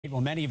Well,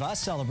 many of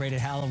us celebrated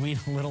Halloween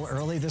a little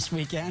early this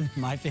weekend.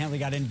 My family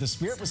got into the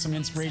spirit with some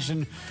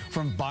inspiration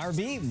from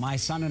Barbie. My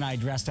son and I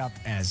dressed up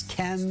as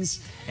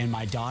Kens, and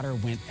my daughter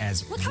went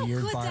as Look how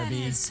weird good Barbie.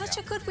 That is. Such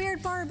a good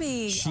weird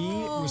Barbie. She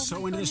was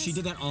so into this. She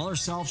did that all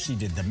herself. She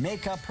did the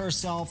makeup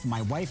herself.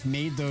 My wife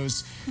made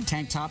those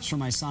tank tops for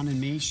my son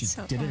and me. She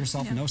did it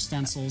herself, yeah. No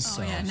stencils. Oh,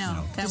 so, yeah,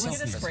 no. Did you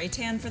get a spray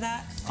tan for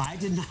that? I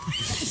did not.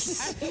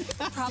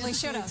 Probably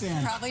should have.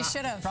 Probably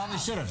should have. Probably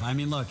should have. I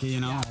mean, look, you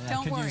know, yeah, I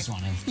don't could worry. use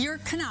one. You're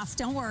enough.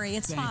 Don't worry.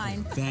 It's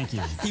fine. Thank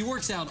you. He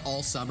works out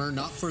all summer,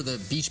 not for the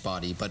beach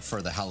body, but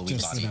for the Halloween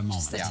just body. For the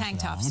moment. Just the tank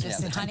tops.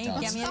 Just honey,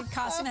 get me a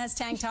costume that has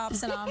tank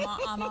tops, and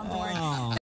I'm on board. Oh.